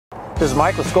This is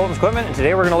Mike with Skolton's Equipment, and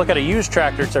today we're going to look at a used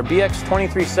tractor. It's our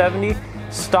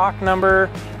BX2370, stock number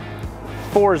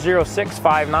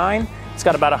 40659. It's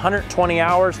got about 120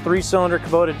 hours, 3-cylinder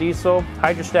Kubota diesel,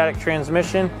 hydrostatic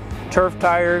transmission, turf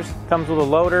tires, comes with a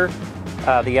loader,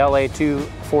 the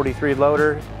LA243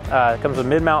 loader. It comes with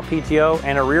mid-mount PTO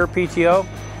and a rear PTO,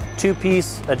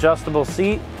 2-piece adjustable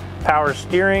seat, power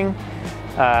steering.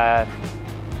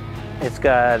 It's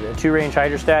got a 2-range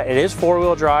hydrostat. It is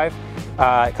 4-wheel drive.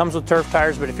 It comes with turf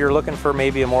tires, but if you're looking for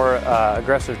maybe a more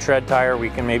aggressive tread tire, we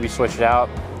can maybe switch it out.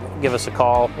 Give us a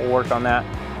call, we'll work on that.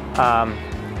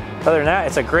 Other than that,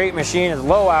 it's a great machine. It's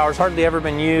low hours, hardly ever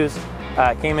been used.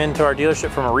 It came into our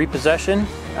dealership from a repossession.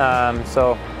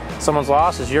 So someone's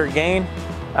loss is your gain.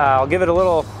 I'll give it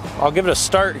a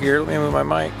start here. Let me move my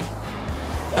mic.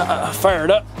 Fire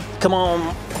it up, come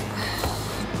on.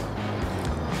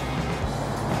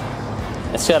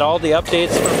 It's got all the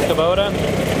updates from Kubota.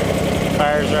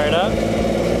 Fires right up.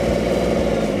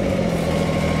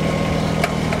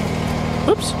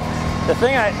 Oops. The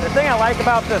thing I like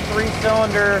about the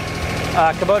 3-cylinder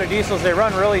Kubota diesels, they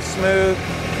run really smooth.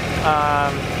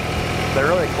 They're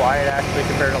really quiet actually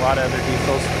compared to a lot of other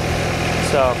diesels.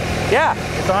 So yeah,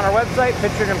 it's on our website,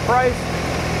 pictured and priced.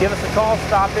 Give us a call,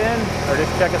 stop in, or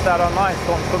just check us out online,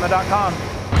 SkoltonEquipment.com.